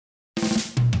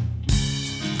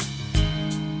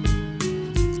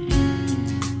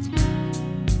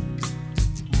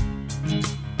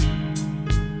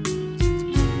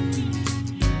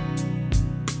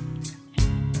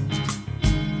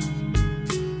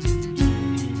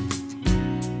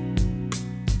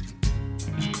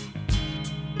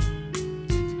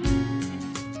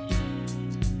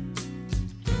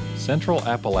Central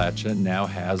Appalachia now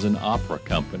has an opera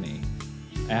company.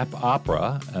 App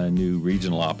Opera, a new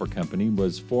regional opera company,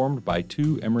 was formed by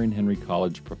two Emory and Henry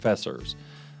College professors.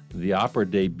 The opera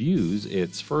debuts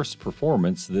its first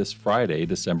performance this Friday,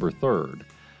 December 3rd.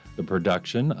 The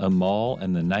production, Amal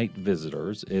and the Night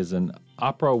Visitors, is an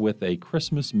opera with a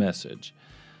Christmas message.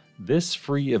 This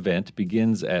free event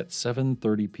begins at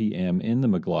 7:30 p.m. in the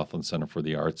McLaughlin Center for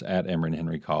the Arts at Emory and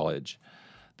Henry College.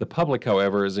 The public,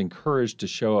 however, is encouraged to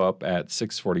show up at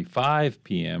 6:45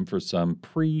 p.m. for some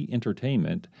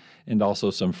pre-entertainment and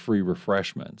also some free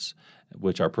refreshments,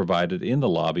 which are provided in the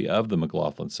lobby of the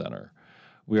McLaughlin Center.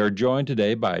 We are joined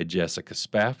today by Jessica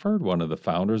Spafford, one of the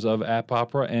founders of App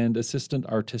Opera and Assistant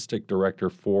Artistic Director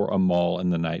for Amal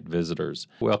and the Night Visitors.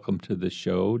 Welcome to the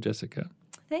show, Jessica.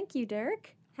 Thank you,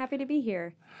 Derek. Happy to be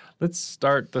here. Let's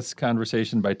start this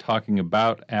conversation by talking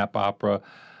about App Opera.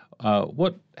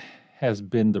 What has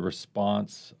been the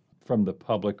response from the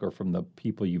public or from the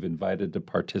people you've invited to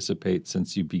participate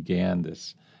since you began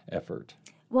this effort?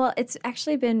 Well, it's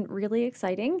actually been really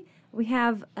exciting. We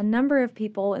have a number of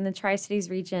people in the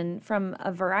Tri-Cities region from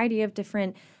a variety of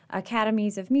different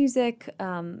academies of music.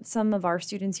 Some of our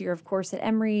students here, of course, at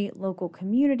Emory, local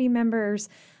community members.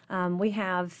 We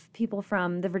have people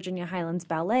from the Virginia Highlands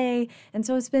Ballet. And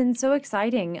so it's been so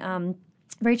exciting.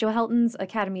 Rachel Helton's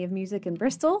Academy of Music in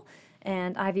Bristol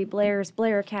and Ivy Blair's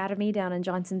Blair Academy down in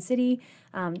Johnson City.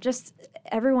 Just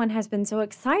everyone has been so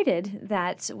excited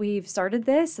that we've started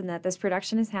this and that this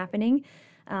production is happening.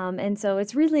 And so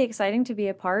it's really exciting to be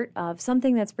a part of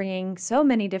something that's bringing so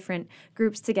many different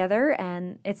groups together,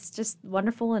 and it's just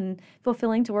wonderful and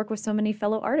fulfilling to work with so many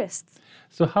fellow artists.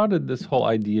 So how did this whole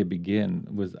idea begin?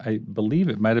 I believe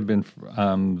it might have been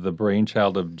the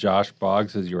brainchild of Josh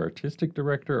Boggs as your artistic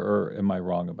director, or am I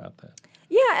wrong about that?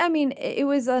 Yeah, I mean, it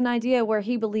was an idea where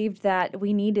he believed that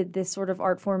we needed this sort of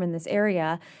art form in this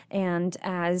area. And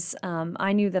as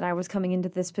I knew that I was coming into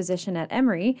this position at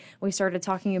Emory, we started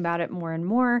talking about it more and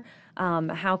more.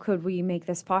 How could we make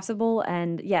this possible?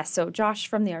 And yes, so Josh,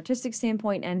 from the artistic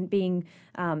standpoint and being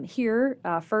here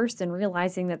first and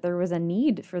realizing that there was a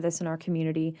need for this in our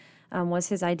community, was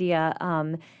his idea.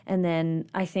 And then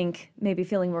I think maybe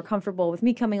feeling more comfortable with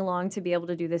me coming along to be able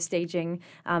to do the staging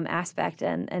aspect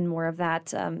and more of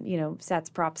that, sets,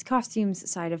 props, costumes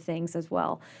side of things as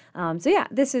well. So yeah,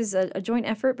 this is a joint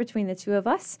effort between the two of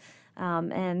us.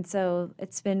 And so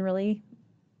it's been really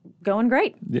going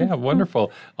great. Yeah,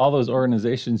 wonderful. All those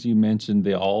organizations you mentioned,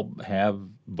 they all have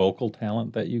vocal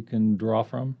talent that you can draw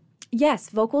from? Yes,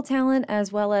 vocal talent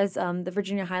as well as the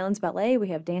Virginia Highlands Ballet. We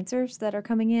have dancers that are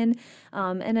coming in,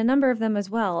 and a number of them as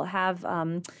well have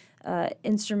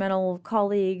instrumental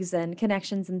colleagues and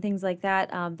connections and things like that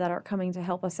that are coming to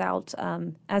help us out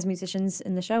as musicians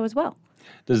in the show as well.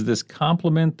 Does this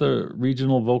complement the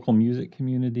regional vocal music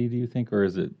community, do you think, or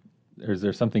is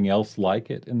there something else like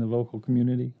it in the vocal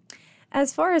community?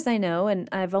 As far as I know, and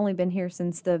I've only been here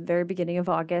since the very beginning of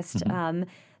August,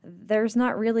 there's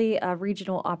not really a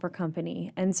regional opera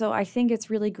company. And so I think it's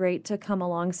really great to come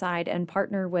alongside and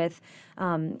partner with,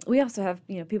 we also have,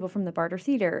 people from the Barter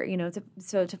Theater,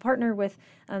 to partner with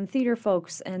theater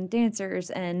folks and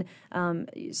dancers and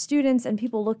students and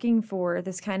people looking for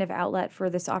this kind of outlet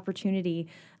for this opportunity.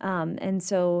 And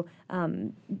so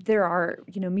there are,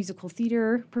 musical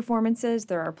theater performances,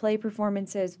 there are play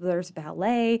performances, there's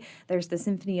ballet, there's the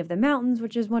Symphony of the Mountains,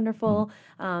 which is wonderful.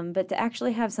 But to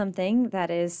actually have something that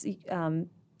is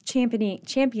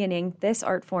championing this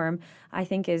art form, I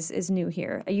think is new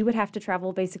here. You would have to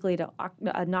travel basically to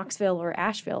Knoxville or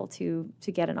Asheville to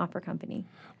get an opera company.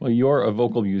 Well, you're a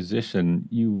vocal musician.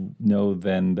 You know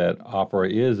then that opera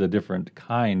is a different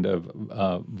kind of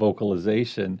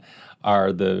vocalization.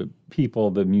 Are the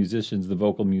people, the musicians, the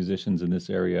vocal musicians in this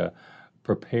area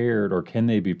prepared, or can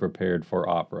they be prepared for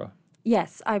opera?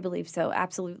 Yes, I believe so.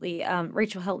 Absolutely.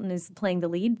 Rachel Helton is playing the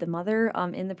lead, the mother,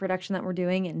 in the production that we're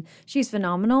doing, and she's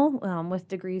phenomenal with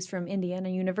degrees from Indiana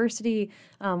University,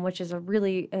 which is a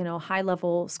really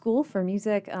high-level school for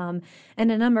music, and a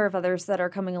number of others that are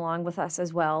coming along with us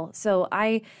as well. So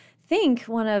I think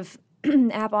one of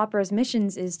App Opera's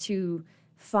missions is to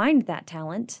find that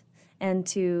talent and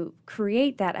to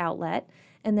create that outlet,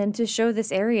 and then to show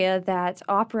this area that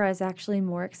opera is actually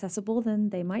more accessible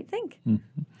than they might think.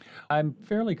 Mm-hmm. I'm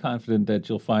fairly confident that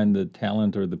you'll find the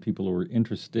talent or the people who are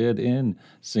interested in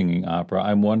singing opera.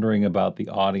 I'm wondering about the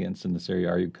audience in this area.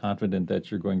 Are you confident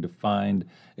that you're going to find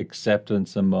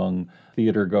acceptance among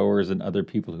theater goers and other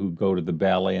people who go to the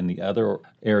ballet and the other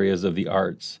areas of the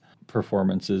arts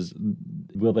performances?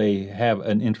 will they have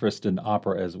an interest in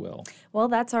opera as well? Well,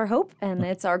 that's our hope, and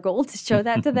it's our goal to show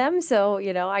that to them. So,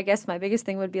 I guess my biggest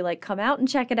thing would be like, come out and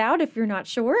check it out. If you're not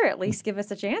sure, at least give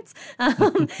us a chance.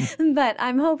 But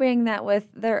I'm hoping that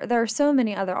there are so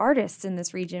many other artists in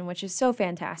this region, which is so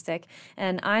fantastic.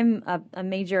 And I'm a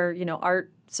major,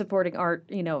 supporting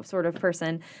art, sort of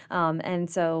person. And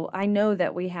so I know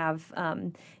that we have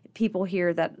people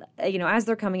here that, as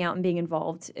they're coming out and being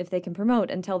involved, if they can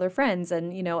promote and tell their friends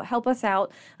and, help us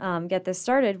out, get this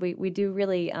started, we do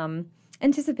really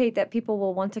anticipate that people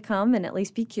will want to come and at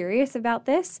least be curious about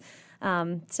this.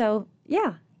 So,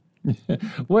 yeah.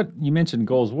 What you mentioned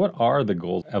goals. What are the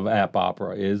goals of App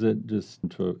Opera? Is it just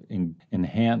to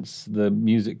enhance the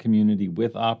music community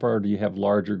with opera, or do you have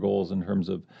larger goals in terms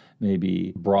of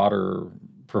maybe broader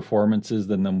performances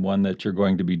than the one that you're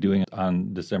going to be doing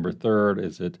on December 3rd?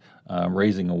 Is it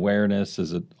raising awareness?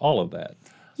 Is it all of that?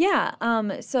 Yeah.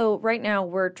 So right now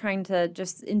we're trying to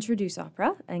just introduce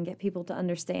opera and get people to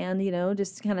understand,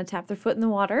 just kind of tap their foot in the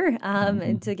water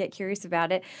and to get curious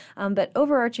about it. But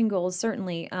overarching goals,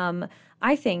 certainly,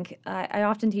 I think I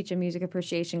often teach a music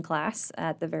appreciation class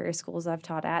at the various schools I've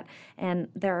taught at, and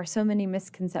there are so many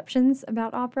misconceptions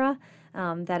about opera.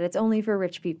 That it's only for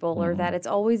rich people, or that it's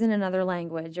always in another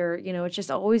language, or, it's just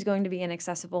always going to be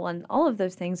inaccessible. And all of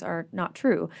those things are not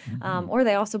true. Or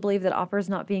they also believe that opera is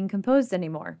not being composed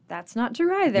anymore. That's not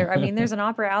true either. I mean, there's an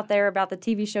opera out there about the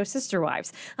TV show Sister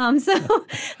Wives.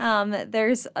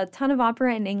 There's a ton of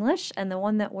opera in English, and the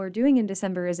one that we're doing in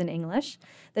December is in English.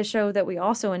 The show that we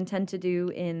also intend to do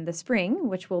in the spring,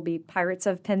 which will be Pirates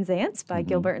of Penzance by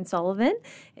Gilbert and Sullivan,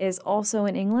 is also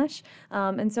in English.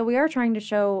 And so we are trying to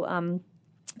show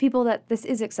people that this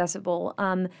is accessible,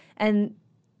 and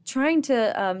trying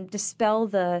to dispel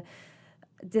the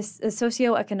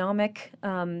socioeconomic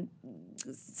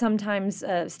sometimes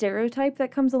stereotype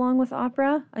that comes along with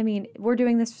opera. I mean, we're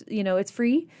doing this, it's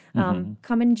free.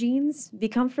 Come in jeans, be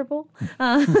comfortable.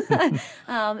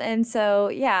 And so,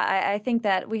 I think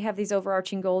that we have these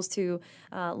overarching goals to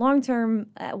long-term,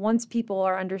 once people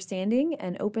are understanding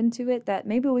and open to it, that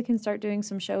maybe we can start doing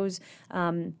some shows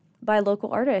by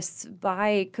local artists,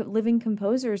 by living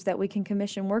composers that we can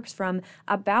commission works from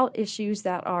about issues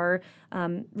that are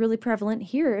really prevalent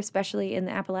here, especially in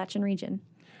the Appalachian region.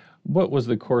 What was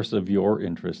the course of your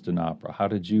interest in opera? How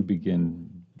did you begin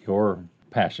your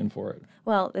passion for it?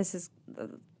 Well, this is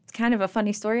kind of a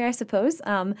funny story, I suppose.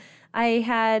 I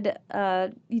had,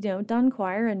 done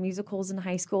choir and musicals in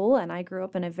high school, and I grew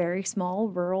up in a very small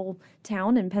rural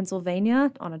town in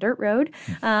Pennsylvania on a dirt road.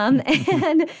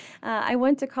 And I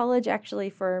went to college actually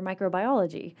for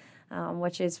microbiology,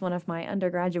 which is one of my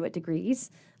undergraduate degrees.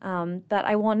 But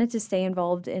I wanted to stay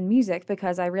involved in music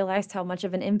because I realized how much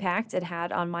of an impact it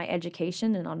had on my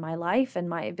education and on my life and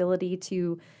my ability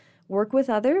to work with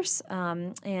others,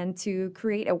 and to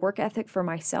create a work ethic for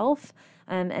myself,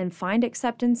 and find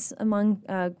acceptance among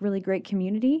a really great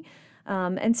community.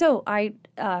 And so I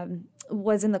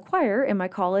was in the choir in my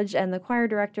college, and the choir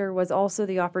director was also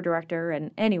the opera director. And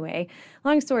anyway,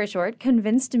 long story short,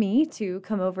 convinced me to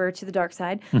come over to the dark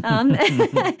side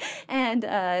and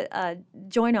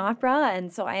join opera.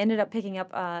 And so I ended up picking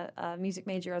up a music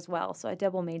major as well. So I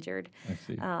double majored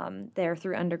there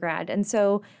through undergrad. And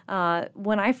so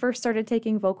when I first started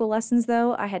taking vocal lessons,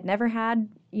 though, I had never had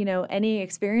any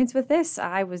experience with this.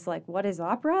 I was like, what is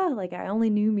opera? Like, I only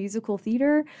knew musical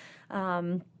theater.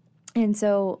 And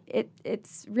so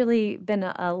it's really been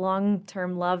a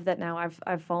long-term love that now I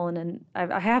have fallen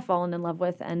in love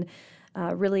with, and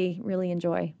really, really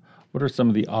enjoy. What are some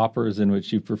of the operas in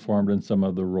which you've performed and some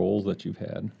of the roles that you've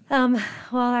had? Well,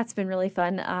 that's been really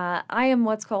fun. I am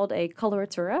what's called a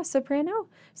coloratura soprano.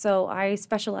 So I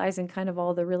specialize in kind of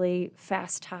all the really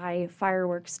fast, high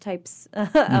fireworks types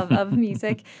of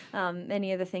music.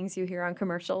 Many of the things you hear on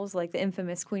commercials, like the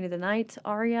infamous Queen of the Night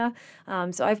aria.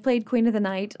 So I've played Queen of the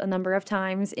Night a number of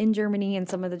times in Germany and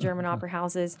some of the German opera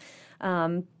houses.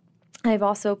 I've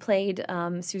also played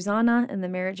Susanna in The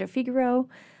Marriage of Figaro.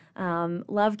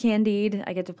 Love Candide.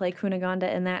 I get to play Cunegonde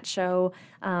in that show,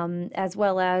 as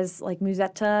well as like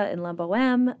Musetta in La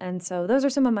Boheme. And so those are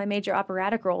some of my major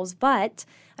operatic roles. But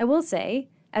I will say,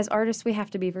 as artists, we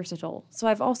have to be versatile. So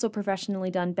I've also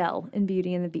professionally done Belle in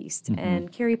Beauty and the Beast,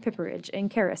 and Carrie Pipperidge in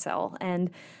Carousel.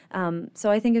 And so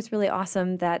I think it's really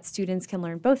awesome that students can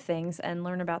learn both things and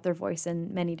learn about their voice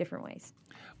in many different ways.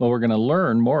 Well, we're going to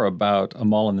learn more about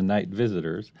Amahl and the Night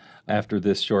Visitors after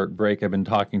this short break. I've been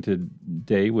talking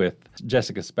today with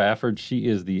Jessica Spafford. She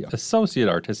is the Associate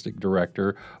Artistic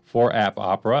Director for App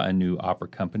Opera, a new opera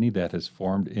company that has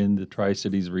formed in the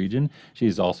Tri-Cities region.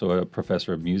 She's also a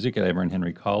professor of music at Emory and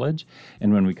Henry College.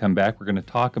 And when we come back, we're going to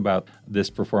talk about this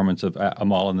performance of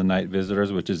Amal and the Night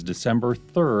Visitors, which is December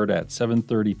 3rd at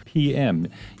 7:30 p.m.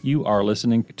 You are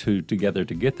listening to Together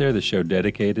to Get There, the show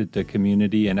dedicated to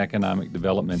community and economic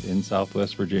development in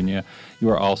Southwest Virginia. You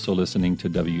are also listening to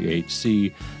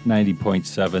WHC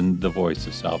 90.7, the voice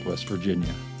of Southwest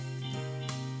Virginia.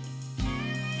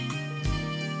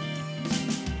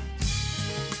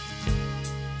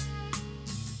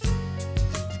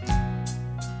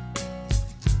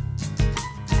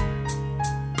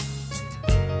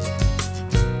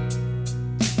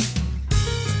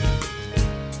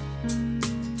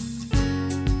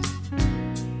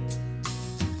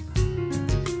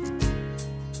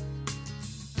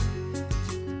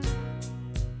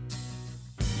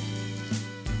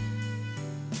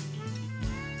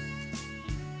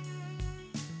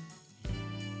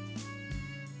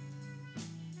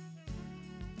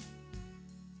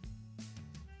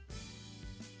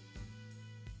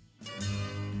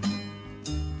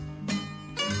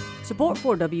 Support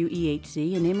for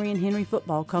WEHC and Emory and Henry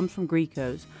football comes from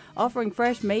Greco's, offering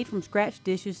fresh, made-from-scratch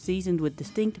dishes seasoned with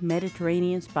distinct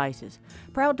Mediterranean spices.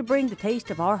 Proud to bring the taste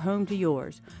of our home to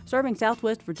yours. Serving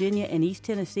Southwest Virginia and East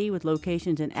Tennessee with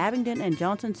locations in Abingdon and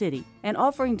Johnson City, and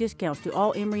offering discounts to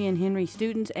all Emory and Henry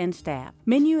students and staff.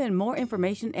 Menu and more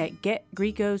information at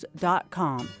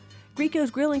getgrecos.com.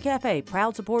 Greco's Grill and Cafe,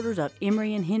 proud supporters of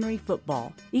Emory and Henry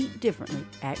football. Eat differently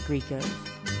at Greco's.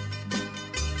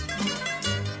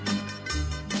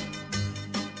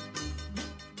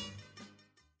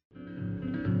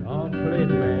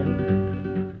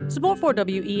 Support for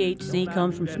WEHC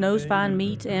comes from Snow's Fine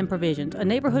Meats and Provisions, a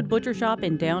neighborhood butcher shop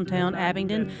in downtown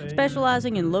Abingdon,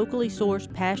 specializing in locally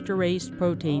sourced pasture-raised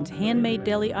proteins, handmade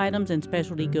deli items, and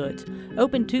specialty goods.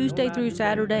 Open Tuesday through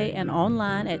Saturday and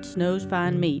online at Snow's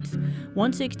Fine Meats,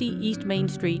 160 East Main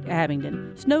Street,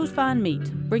 Abingdon. Snow's Fine Meats,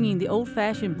 bringing the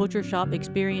old-fashioned butcher shop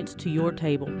experience to your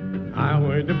table. I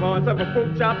heard the voice of a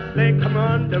pork chop say, come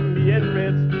on to me and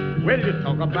rest. Well, you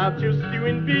talk about your stew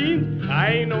and beans,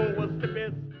 I know what's the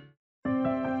best.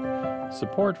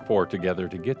 Support for Together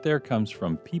to Get There comes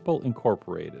from People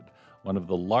Incorporated, one of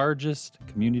the largest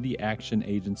community action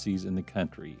agencies in the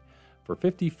country. For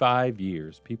 55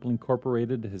 years, People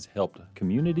Incorporated has helped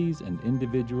communities and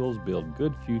individuals build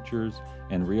good futures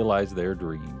and realize their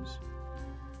dreams.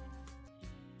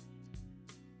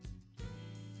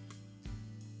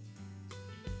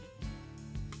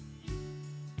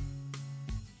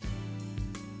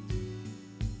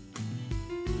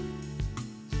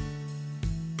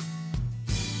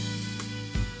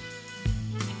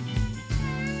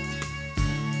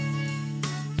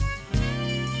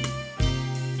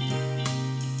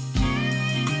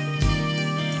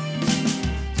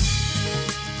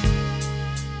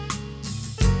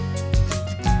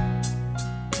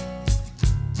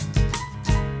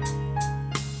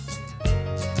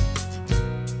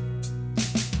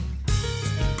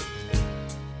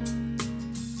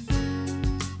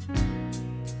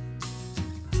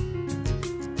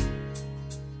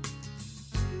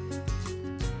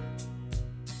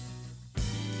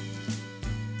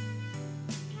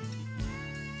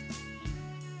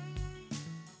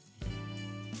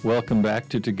 Welcome back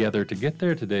to Together to Get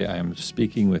There. Today I am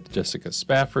speaking with Jessica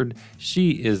Spafford.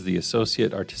 She is the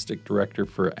Associate Artistic Director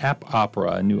for App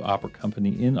Opera, a new opera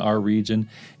company in our region.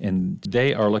 And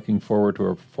they are looking forward to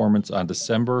a performance on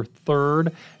December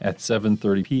 3rd at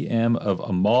 7:30 p.m. of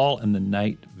Amal and the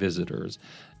Night Visitors.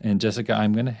 And Jessica,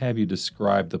 I'm going to have you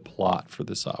describe the plot for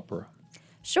this opera.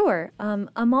 Sure.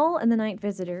 Amal and the Night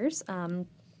Visitors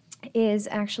is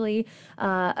actually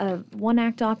a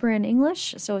one-act opera in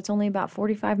English, so it's only about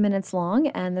 45 minutes long,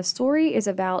 and the story is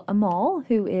about Amal,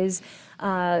 who is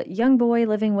a young boy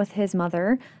living with his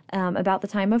mother about the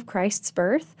time of Christ's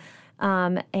birth.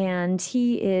 And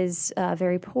he is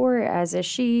very poor, as is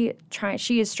she.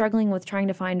 She is struggling with trying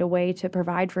to find a way to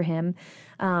provide for him.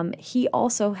 He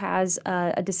also has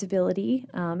a disability,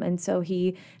 and so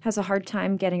he has a hard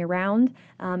time getting around,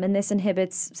 and this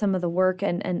inhibits some of the work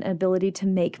and ability to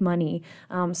make money.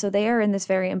 So they are in this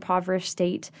very impoverished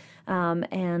state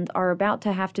and are about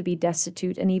to have to be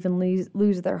destitute and even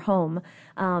lose their home.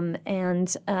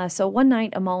 So one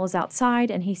night, Amal is outside,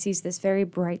 and he sees this very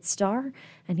bright star,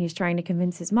 and he's trying to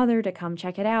convince his mother to come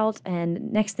check it out,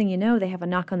 and next thing you know, they have a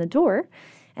knock on the door,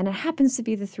 and it happens to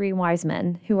be the three wise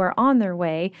men who are on their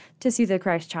way to see the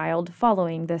Christ child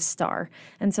following this star.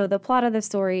 And so the plot of the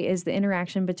story is the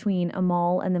interaction between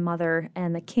Amal and the mother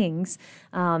and the kings,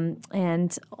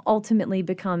 and ultimately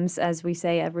becomes, as we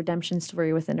say, a redemption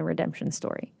story within a redemption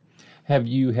story. Have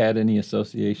you had any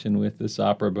association with this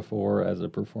opera before as a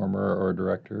performer or a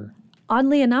director?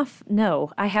 Oddly enough,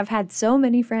 no. I have had so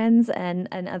many friends and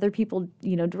other people,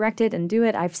 direct it and do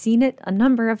it. I've seen it a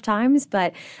number of times,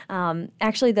 but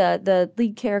actually the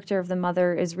lead character of the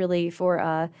mother is really for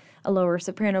a lower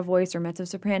soprano voice or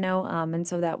mezzo-soprano, and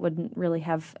so that wouldn't really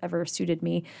have ever suited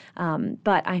me.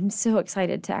 But I'm so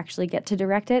excited to actually get to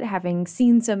direct it, having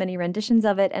seen so many renditions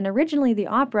of it. And originally the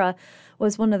opera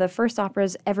was one of the first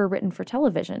operas ever written for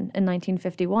television in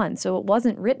 1951, so it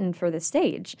wasn't written for the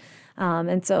stage.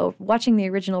 And so watching the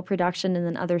original production and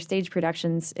then other stage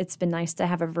productions, it's been nice to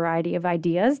have a variety of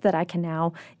ideas that I can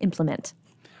now implement.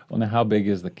 Well, now, how big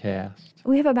is the cast?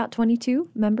 We have about 22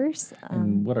 members.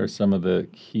 And what are some of the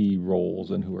key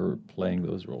roles and who are playing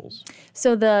those roles?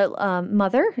 So the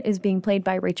mother is being played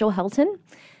by Rachel Helton.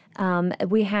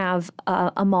 We have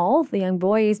Amal, the young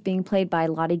boy, is being played by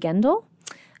Lottie Gendel.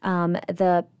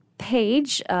 The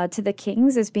page to the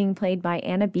kings is being played by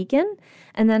Anna Beacon.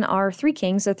 And then our three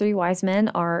kings, the three wise men,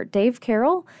 are Dave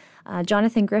Carroll,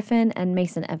 Jonathan Griffin, and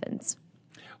Mason Evans.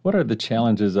 What are the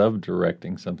challenges of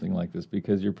directing something like this?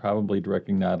 Because you're probably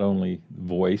directing not only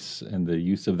voice and the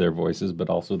use of their voices,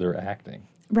 but also their acting.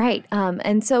 Right.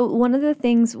 And so one of the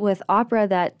things with opera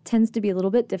that tends to be a little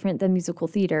bit different than musical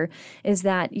theater is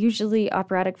that usually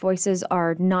operatic voices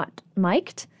are not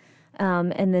mic'd.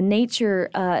 And the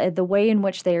nature, the way in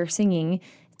which they are singing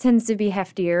tends to be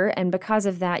heftier. And because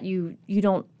of that, you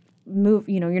don't move,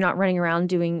 you're not running around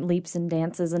doing leaps and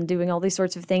dances and doing all these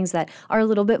sorts of things that are a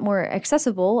little bit more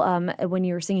accessible when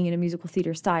you're singing in a musical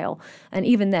theater style. And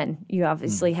even then, you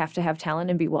obviously have to have talent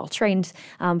and be well trained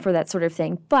for that sort of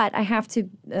thing. But I have to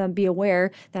be aware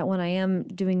that when I am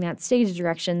doing that stage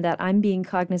direction, that I'm being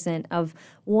cognizant of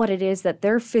what it is that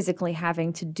they're physically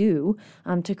having to do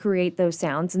to create those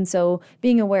sounds. And so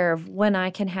being aware of when I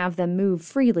can have them move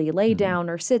freely, lay down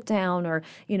or sit down or,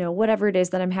 whatever it is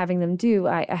that I'm having them do,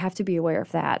 I have to be aware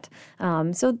of that.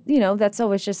 So that's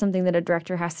always just something that a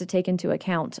director has to take into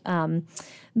account.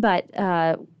 But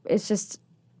it's just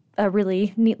a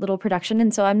really neat little production.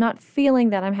 And so I'm not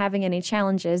feeling that I'm having any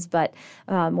challenges, but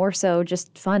more so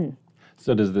just fun.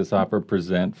 So does this opera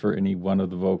present for any one of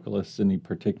the vocalists any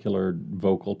particular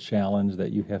vocal challenge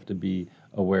that you have to be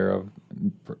aware of,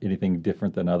 for anything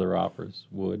different than other operas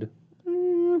would?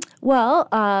 Well,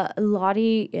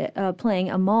 Lottie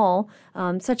playing Amal,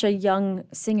 such a young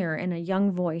singer and a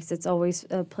young voice. It's always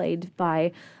played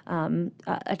by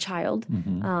a child.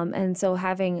 And so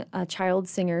having a child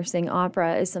singer sing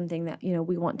opera is something that,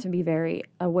 we want to be very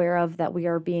aware of, that we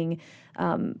are being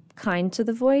kind to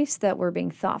the voice, that we're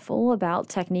being thoughtful about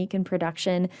technique and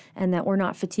production, and that we're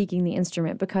not fatiguing the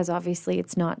instrument, because obviously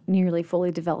it's not nearly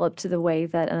fully developed to the way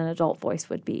that an adult voice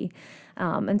would be.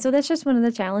 And so that's just one of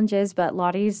the challenges, but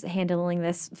Lottie's handling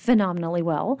this phenomenally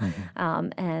well.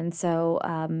 And so,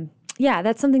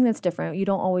 that's something that's different. You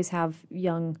don't always have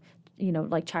young,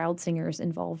 like child singers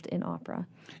involved in opera.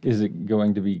 Is it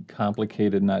going to be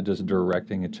complicated, not just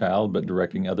directing a child, but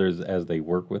directing others as they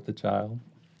work with the child?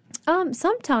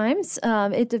 Sometimes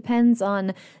it depends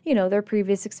on, their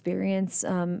previous experience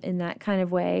in that kind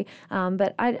of way.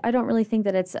 But I don't really think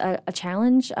that it's a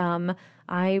challenge.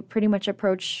 I pretty much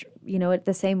approach, it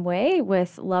the same way,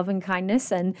 with love and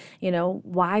kindness, and,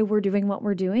 why we're doing what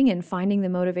we're doing and finding the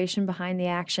motivation behind the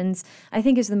actions, I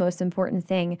think, is the most important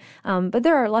thing. But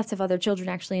there are lots of other children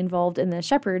actually involved in the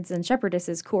Shepherds and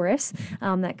Shepherdesses chorus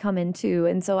that come in too.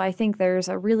 And so I think there's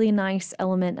a really nice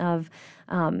element of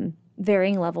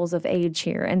varying levels of age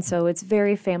here. And so it's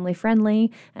very family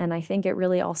friendly. And I think it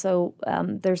really also,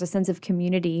 there's a sense of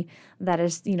community that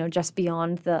is, just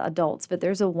beyond the adults. But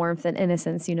there's a warmth and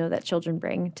innocence, that children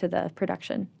bring to the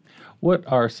production. What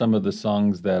are some of the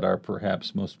songs that are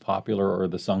perhaps most popular, or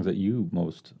the songs that you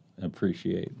most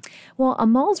appreciate? Well,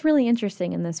 Amal's really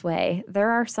interesting in this way. There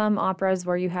are some operas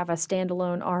where you have a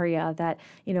standalone aria that,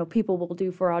 people will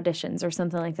do for auditions or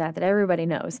something like that everybody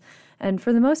knows. And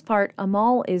for the most part,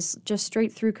 Amal is just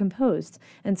straight through composed.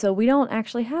 And so we don't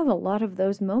actually have a lot of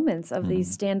those moments of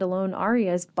these standalone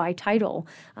arias by title.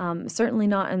 Certainly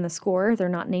not in the score. They're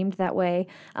not named that way.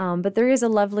 But there is a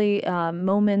lovely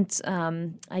moment,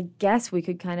 I guess we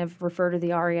could kind of refer to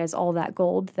the aria as All That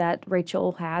Gold, that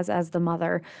Rachel has as the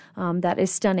mother. That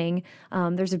is stunning.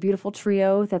 There's a beautiful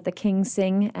trio that the kings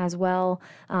sing as well.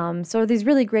 So these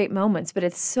really great moments, but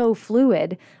it's so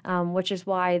fluid, which is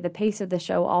why the pace of the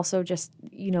show also just,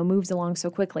 moves along so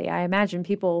quickly. I imagine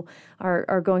people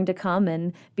are going to come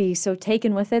and be so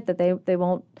taken with it that they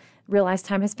won't realize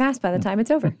time has passed by the time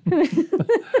it's over.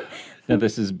 Now,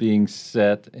 this is being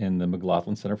set in the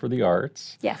McLaughlin Center for the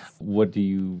Arts. Yes. What do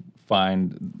you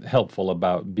find helpful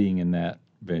about being in that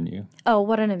venue? Oh,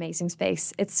 what an amazing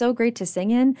space. It's so great to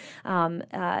sing in.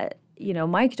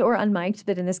 mic'd or unmic'd,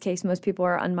 but in this case, most people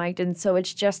are unmic'd, and so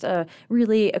it's just a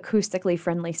really acoustically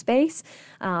friendly space.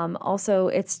 Also,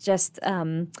 it's just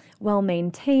well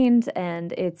maintained,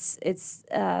 and it's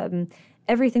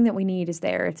everything that we need is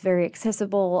there. It's very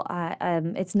accessible.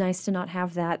 It's nice to not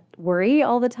have that worry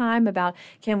all the time about,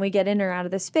 can we get in or out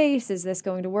of the space? Is this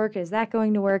going to work? Is that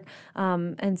going to work?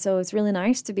 And so it's really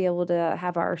nice to be able to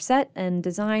have our set and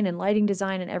design and lighting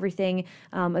design and everything,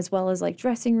 as well as like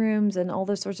dressing rooms and all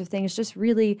those sorts of things, just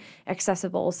really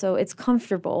accessible. So it's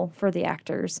comfortable for the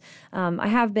actors. I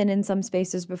have been in some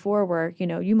spaces before where,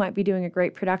 you might be doing a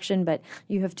great production, but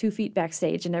you have 2 feet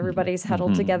backstage and everybody's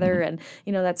huddled together and,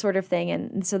 that sort of thing.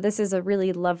 And so this is a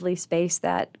really lovely space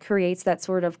that creates that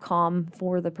sort of calm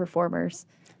for the performers.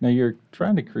 Now you're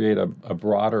trying to create a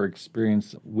broader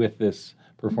experience with this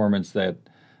performance that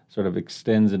sort of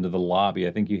extends into the lobby.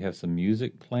 I think you have some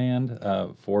music planned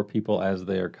for people as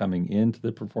they are coming into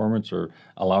the performance, or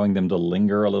allowing them to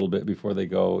linger a little bit before they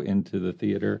go into the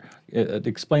theater.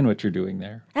 Explain what you're doing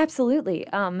there. Absolutely.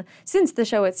 Since the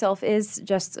show itself is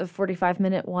just a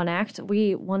 45-minute one act,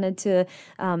 we wanted to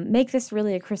make this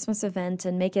really a Christmas event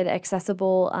and make it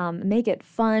accessible, make it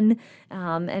fun,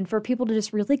 and for people to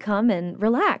just really come and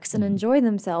relax and enjoy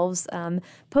themselves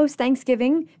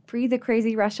post-Thanksgiving, pre the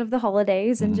crazy rush of the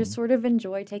holidays, and just sort of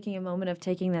enjoy taking a moment of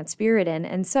taking that spirit in.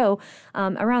 And so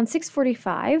around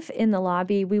 6:45 in the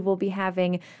lobby, we will be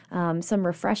having some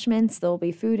refreshments. There will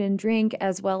be food and drink,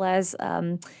 as well as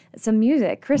some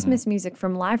music, Christmas music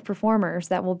from live performers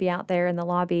that will be out there in the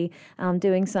lobby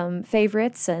doing some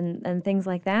favorites and things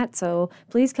like that. So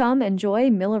please come, enjoy,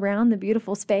 mill around the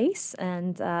beautiful space,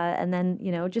 and then,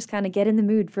 just kind of get in the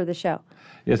mood for the show.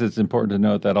 Yes, it's important to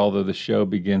note that although the show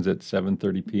begins at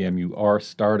 7:30 p.m., you are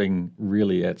starting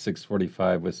really at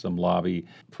 6:45 with some lobby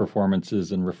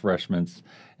performances and refreshments,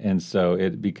 and so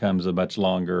it becomes a much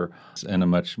longer and a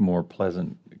much more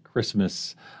pleasant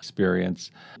Christmas experience.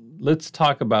 Let's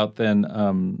talk about then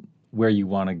where you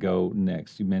want to go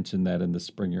next. You mentioned that in the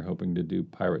spring you're hoping to do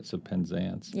Pirates of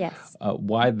Penzance. Yes.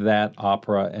 Why that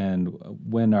opera, and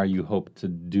when are you hope to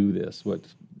do this? What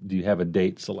do you have a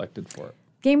date selected for it?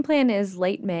 Game plan is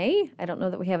late May. I don't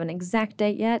know that we have an exact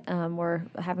date yet. We're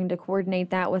having to coordinate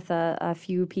that with a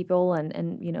few people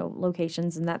and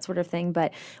locations and that sort of thing.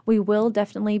 But we will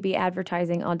definitely be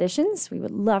advertising auditions. We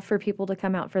would love for people to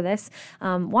come out for this.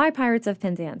 Why Pirates of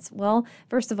Penzance? Well,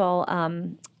 first of all,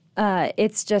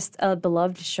 it's just a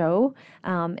beloved show.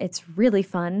 It's really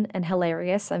fun and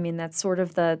hilarious. I mean, that's sort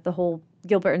of the whole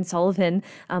Gilbert and Sullivan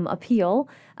appeal.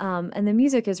 And the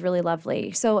music is really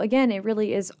lovely. So again, it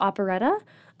really is operetta.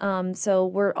 So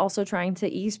we're also trying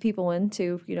to ease people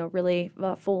into, really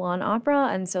full-on opera.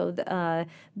 And so,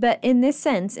 but in this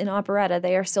sense, in operetta,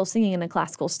 they are still singing in a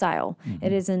classical style.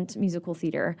 It isn't musical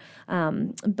theater.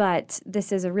 But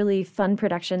this is a really fun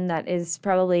production that is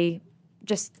probably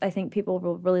just, I think people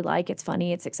will really like. It's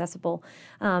funny, it's accessible.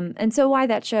 And so why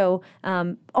that show?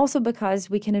 Also because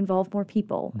we can involve more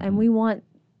people, and we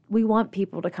want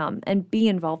people to come and be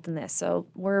involved in this. So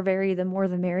we're the more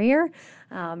the merrier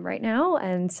right now.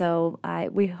 And so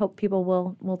we hope people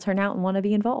will turn out and want to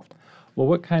be involved. Well,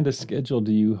 what kind of schedule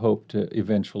do you hope to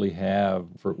eventually have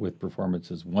with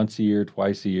performances? Once a year,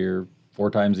 twice a year, 4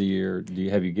 times a year?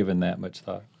 Have you given that much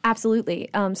thought? Absolutely.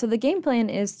 So the game plan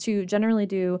is to generally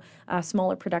do a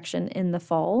smaller production in the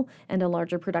fall and a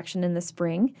larger production in the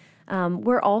spring.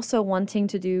 We're also wanting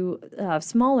to do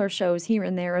smaller shows here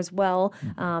and there as well,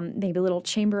 maybe little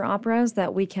chamber operas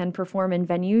that we can perform in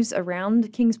venues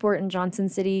around Kingsport and Johnson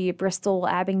City, Bristol,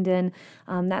 Abingdon,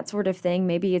 that sort of thing.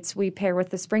 Maybe we pair with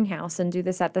the Spring House and do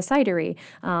this at the Cidery.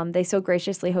 They so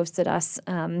graciously hosted us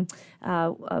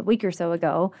a week or so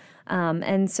ago.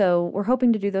 And so we're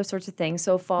hoping to do those sorts of things.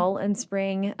 So fall and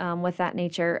spring with that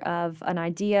nature of an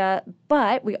idea.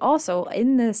 But we also,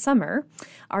 in the summer,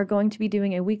 are going to be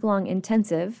doing a week-long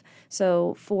intensive.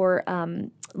 So for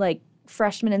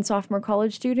freshmen and sophomore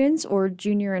college students or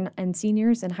junior and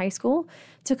seniors in high school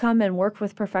to come and work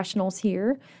with professionals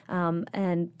here.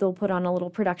 And they'll put on a little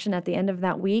production at the end of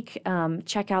that week,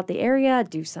 check out the area,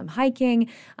 do some hiking.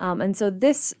 And so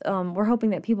this, we're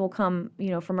hoping that people come,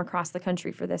 from across the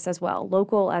country for this as well,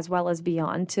 local as well as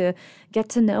beyond, to get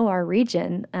to know our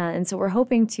region. And so we're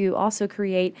hoping to also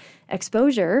create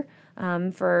exposure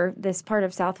for this part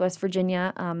of Southwest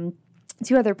Virginia,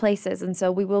 to other places. And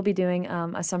so we will be doing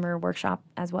a summer workshop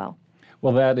as well.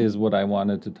 Well, that is what I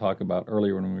wanted to talk about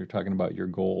earlier when we were talking about your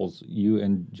goals. You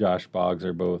and Josh Boggs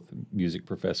are both music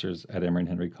professors at Emory and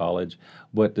Henry College.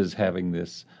 What does having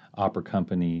this opera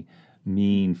company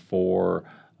mean for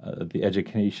the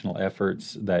educational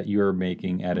efforts that you're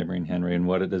making at Emory and Henry, and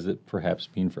what does it perhaps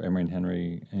mean for Emory and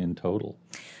Henry in total?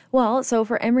 Well, so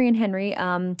for Emory and Henry,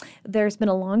 there's been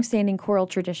a long-standing choral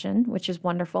tradition, which is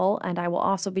wonderful, and I will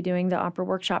also be doing the opera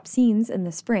workshop scenes in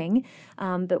the spring.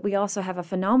 But we also have a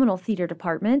phenomenal theater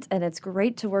department, and it's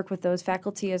great to work with those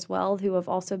faculty as well who have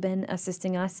also been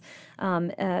assisting us.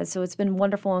 So it's been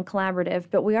wonderful and collaborative.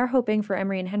 But we are hoping for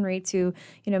Emory and Henry to,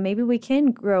 maybe we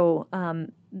can grow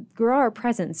our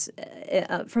presence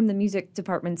from the music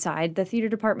department side, the theater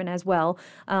department as well,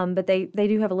 but they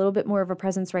do have a little bit more of a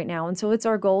presence right now. And so it's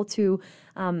our goal to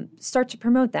start to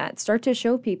promote that, start to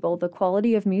show people the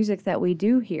quality of music that we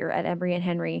do here at Emory and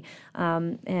Henry,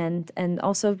 and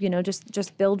also,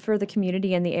 just build for the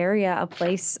community and the area a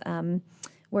place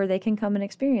where they can come and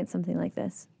experience something like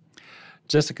this.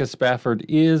 Jessica Spafford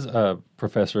is a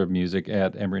professor of music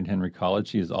at Emory and Henry College.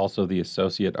 She is also the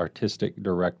Associate Artistic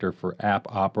Director for App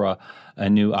Opera, a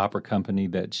new opera company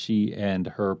that she and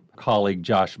her colleague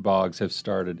Josh Boggs have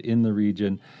started in the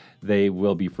region. They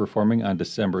will be performing on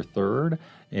December 3rd,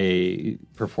 a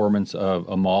performance of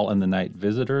Amal and the Night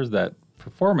Visitors. That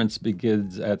performance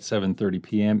begins at 7:30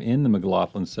 p.m. in the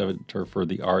McLaughlin Center for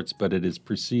the Arts, but it is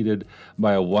preceded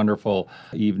by a wonderful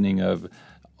evening of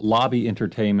lobby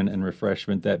entertainment and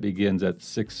refreshment that begins at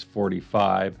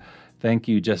 6:45. Thank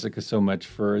you, Jessica, so much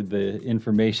for the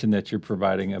information that you're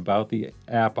providing about the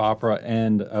App Opera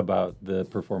and about the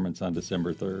performance on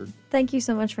December 3rd. Thank you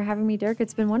so much for having me, Dirk.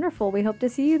 It's been wonderful. We hope to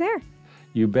see you there.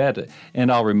 You bet.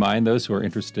 And I'll remind those who are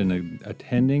interested in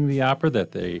attending the opera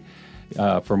that they,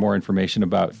 for more information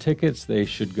about tickets, they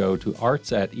should go to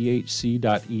arts@ehc.edu.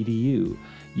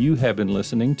 You have been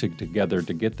listening to Together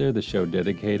to Get There, the show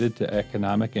dedicated to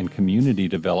economic and community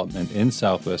development in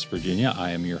Southwest Virginia.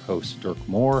 I am your host, Dirk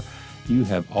Moore. You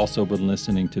have also been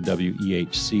listening to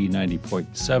WEHC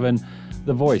 90.7,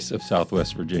 the voice of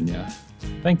Southwest Virginia.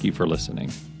 Thank you for listening.